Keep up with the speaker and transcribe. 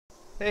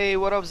Hey,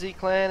 what up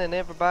Z-Clan and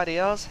everybody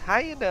else? How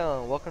you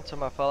doing? Welcome to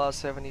my Fallout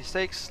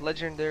 76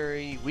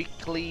 Legendary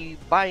Weekly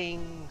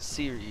Buying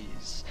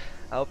Series.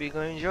 I hope you're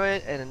going to enjoy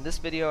it, and in this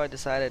video I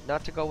decided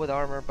not to go with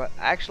armor but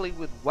actually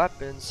with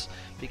weapons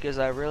because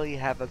I really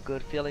have a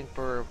good feeling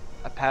for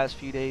a past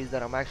few days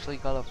that I'm actually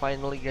gonna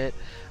finally get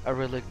a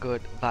really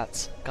good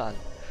VATS gun.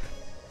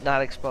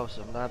 Not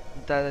explosive,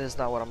 that is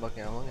not what I'm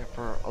looking at. I'm looking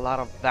for a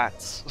lot of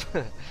VATS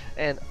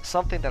and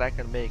something that I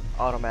can make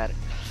automatic.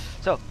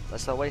 So,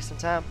 let's not wasting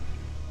time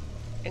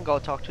and go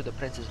talk to the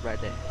princess right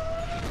there.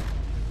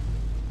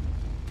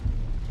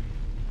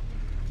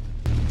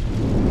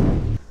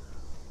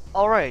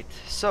 Alright,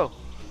 so,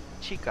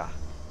 chica,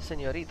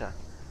 señorita,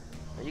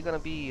 are you gonna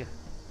be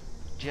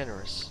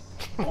generous?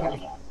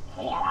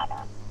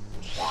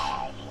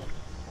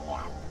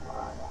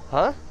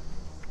 Huh?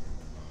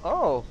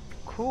 Oh,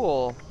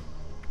 cool.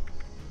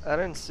 I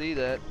didn't see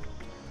that.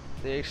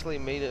 They actually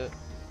made a...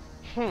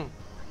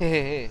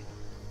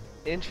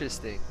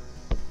 Interesting.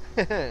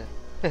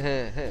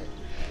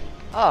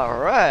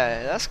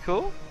 Alright, that's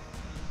cool.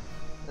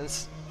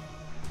 That's...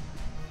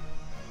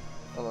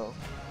 Hello.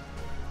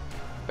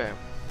 Bam.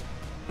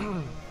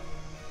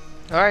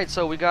 Alright,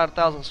 so we got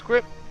 1,000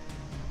 script.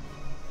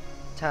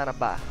 Time to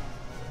buy.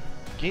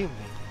 Give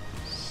me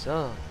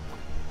some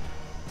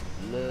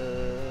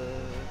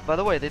love. By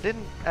the way,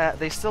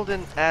 they still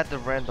didn't add the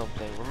random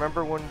thing.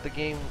 Remember when the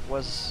game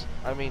was,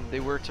 they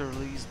were to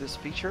release this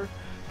feature,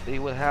 they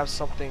would have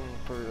something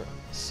for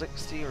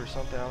 60 or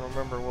something. I don't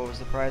remember what was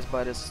the price,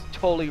 but it's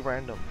totally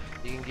random.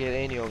 You can get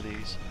any of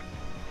these.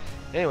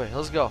 Anyway,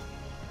 let's go.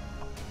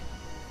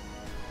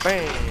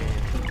 Bam.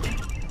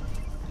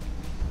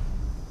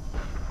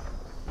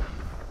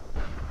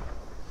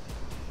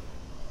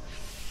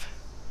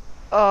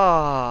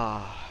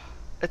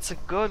 It's a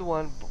good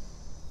one,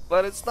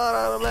 but it's not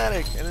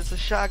automatic, and it's a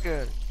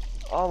shotgun.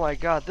 Oh my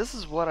god, this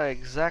is what I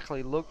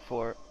exactly look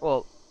for.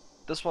 Well,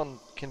 this one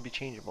can be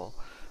changeable,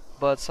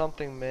 but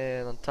something,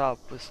 man, on top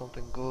with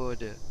something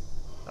good.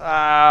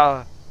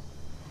 But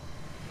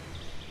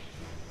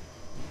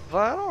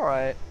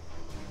alright.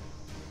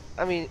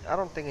 I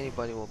don't think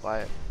anybody will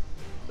buy it,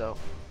 though.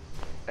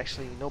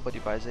 Actually, nobody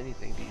buys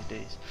anything these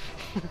days.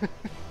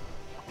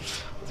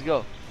 Let's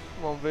go.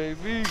 Come on,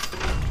 baby.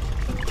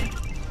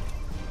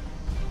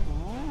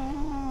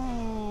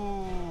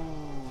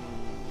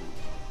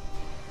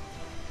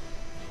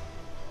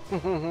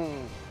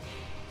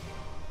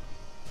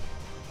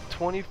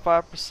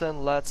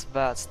 25% less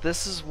VATS.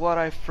 This is what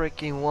I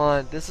freaking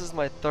want. This is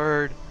my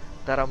third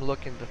that I'm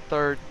looking. The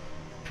third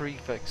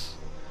prefix.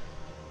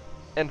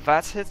 And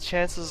VATS hit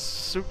chance is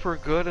super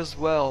good as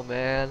well,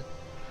 man.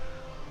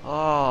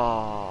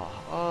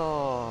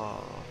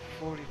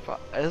 45.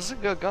 It's a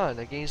good gun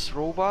against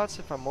robots.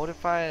 If I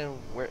modify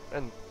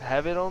and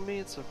have it on me,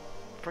 it's a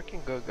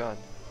freaking good gun.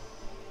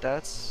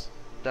 That's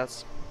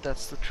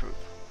the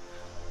truth.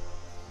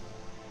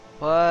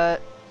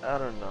 But I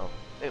don't know.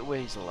 It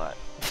weighs a lot.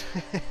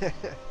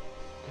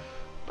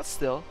 But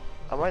still,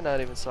 I might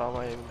not even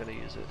gonna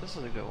use it. This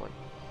is a good one.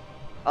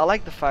 I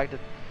like the fact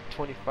that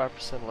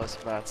 25% less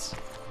VATS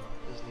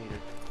is needed.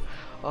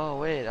 Oh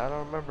wait, I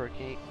don't remember.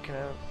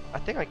 Can I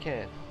think I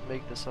can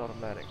make this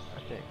automatic.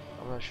 I think.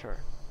 I'm not sure.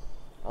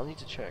 I'll need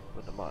to check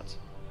with the mods.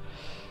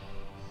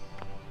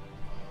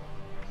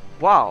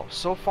 Wow,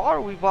 so far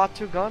we bought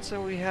 2 guns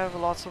and we have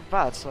lots of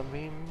VATS.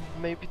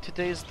 Maybe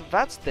today is the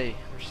VATS day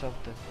or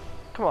something.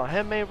 Come on,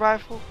 handmade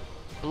rifle,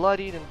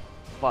 bloodied and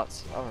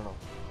VATS. I don't know.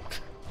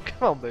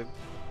 Come on, baby.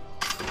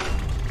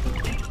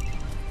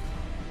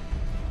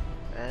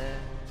 And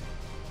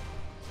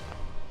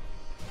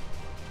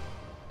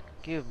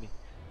give me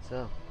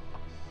some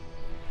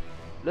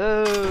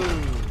load.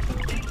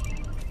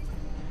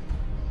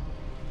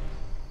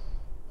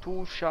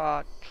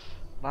 2-shot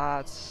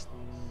VATS.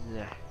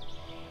 Nah.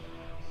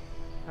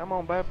 Come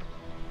on, baby.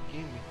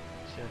 Give me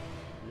some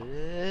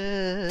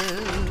love.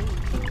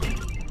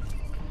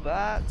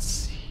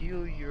 VATS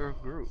heal your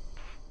group.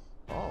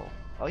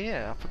 Oh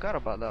yeah, I forgot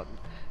about that.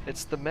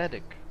 It's the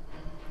medic.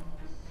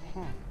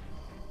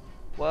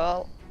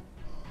 Well,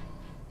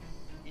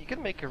 you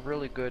can make a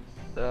really good,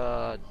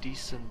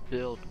 decent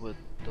build with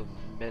the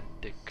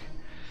medic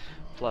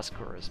plus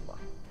charisma,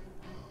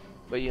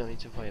 but you'll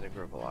need to play in a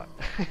group a lot.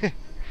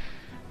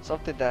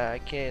 Something that I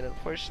can't,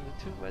 unfortunately,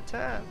 do my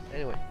time.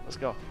 Anyway, let's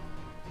go.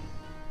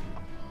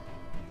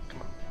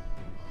 Come on.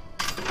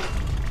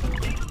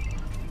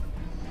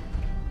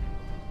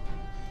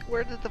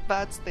 Where did the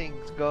VATS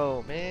things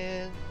go,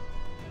 man?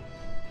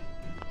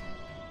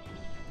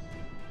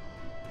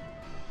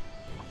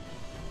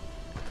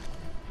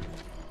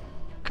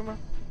 Come on.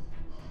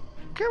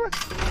 Come on.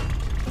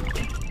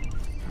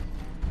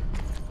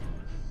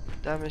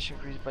 Damage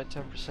increased by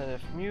 10%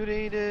 if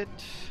mutated.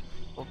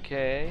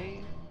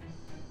 Okay.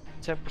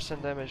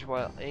 10% damage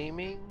while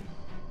aiming.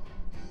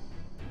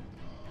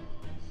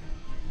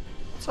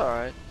 It's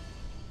alright.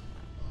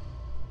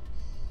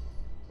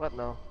 But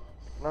no.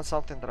 Not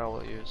something that I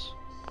will use.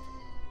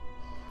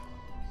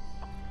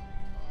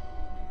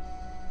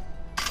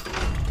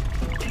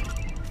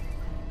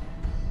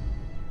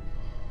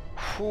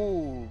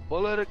 Cool.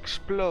 Bullet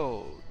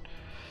explode.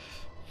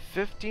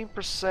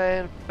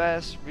 15%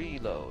 fast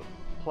reload.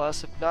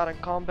 Plus, if not in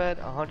combat,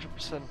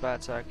 100%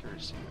 bats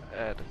accuracy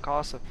at a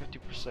cost of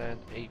 50%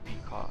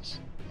 AP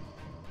cost.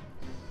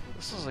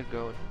 This is a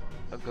good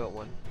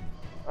one.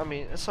 I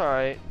mean, it's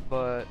alright,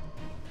 but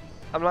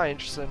I'm not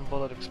interested in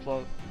bullet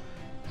explode,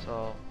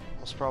 so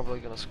I was probably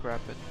gonna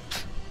scrap it.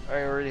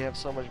 I already have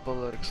so much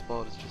bullet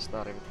explode, it's just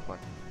not even fun.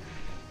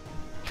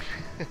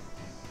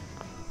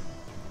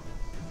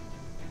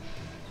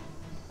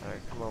 Alright,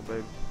 come on,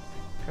 babe.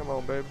 Come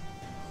on, babe.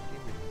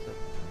 Give me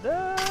the...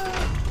 Ah!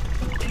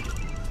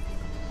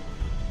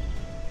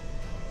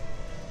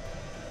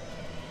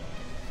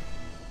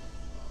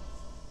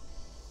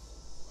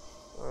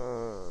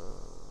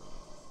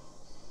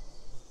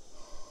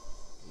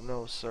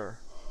 No, sir.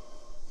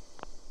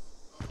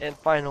 And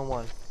final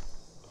one.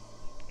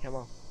 Come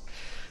on.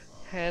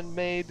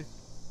 Handmade.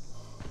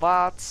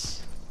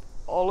 Bots.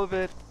 All of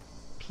it.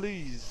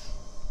 Please.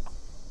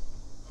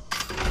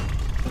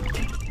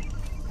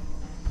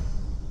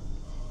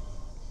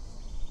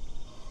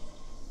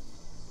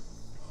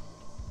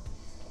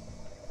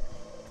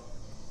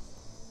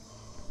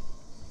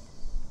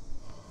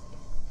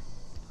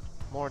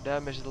 More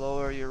damage the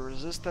lower your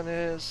resistance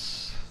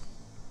is.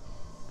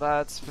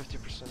 That's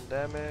 50%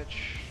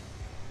 damage.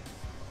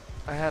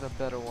 I had a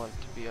better one,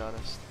 to be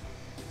honest.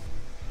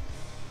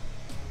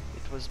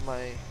 It was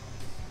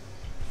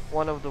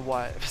one of the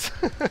wives,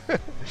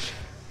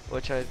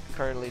 which I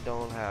currently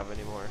don't have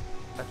anymore.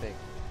 I think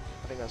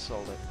I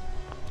sold it.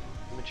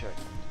 Let me check.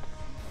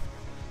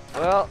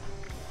 Well,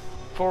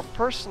 for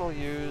personal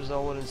use, I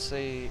wouldn't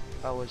say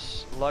I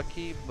was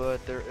lucky,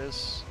 but there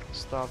is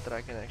stuff that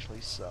I can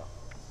actually sell.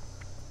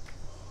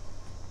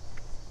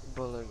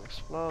 Bullet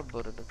explode,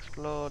 bullet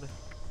explode.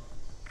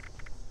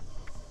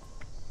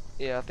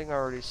 Yeah, I think I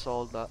already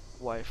sold that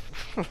wife.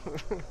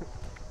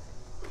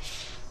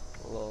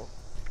 Lol.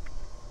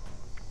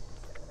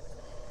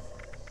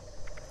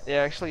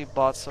 Yeah, I actually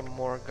bought some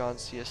more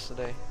guns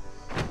yesterday,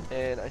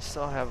 and I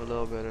still have a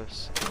little bit of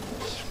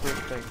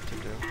scripting to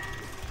do.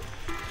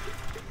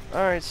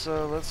 Alright,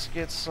 so let's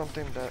get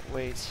something that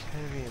weighs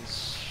heavy and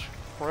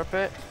script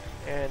it,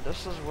 and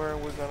this is where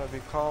we're gonna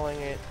be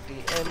calling it the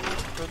end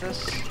for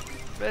this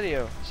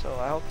video. So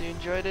I hope you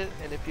enjoyed it,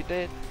 and if you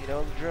did, you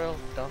know the drill.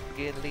 Don't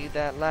forget to leave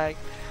that like,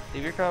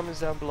 leave your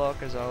comments down below,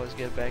 because I always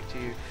get back to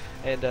you,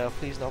 and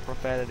please no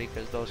profanity,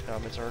 because those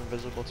comments are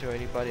invisible to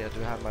anybody. I do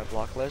have my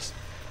block list,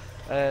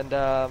 and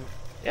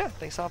yeah,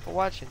 thanks all for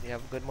watching. You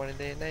have a good morning,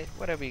 day, and night,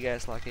 whatever you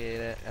guys like it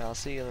at, and I'll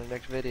see you in the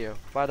next video.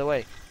 By the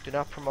way, do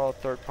not promote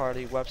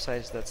third-party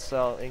websites that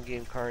sell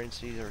in-game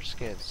currencies or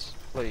skins,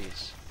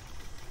 please.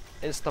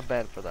 Insta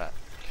ban for that.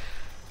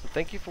 So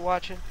thank you for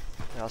watching,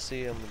 and I'll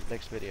see you in the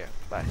next video.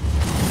 Bye.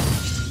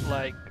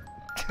 Like,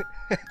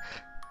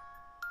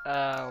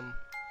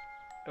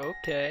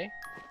 okay.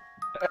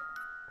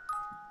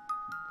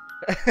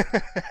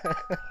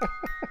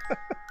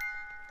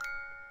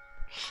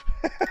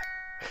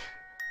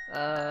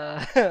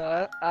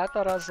 I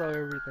thought I saw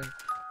everything.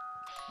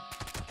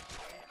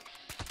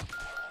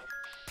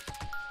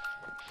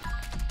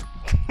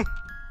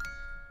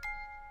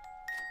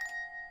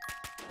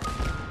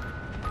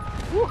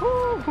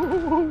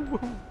 Woohoo!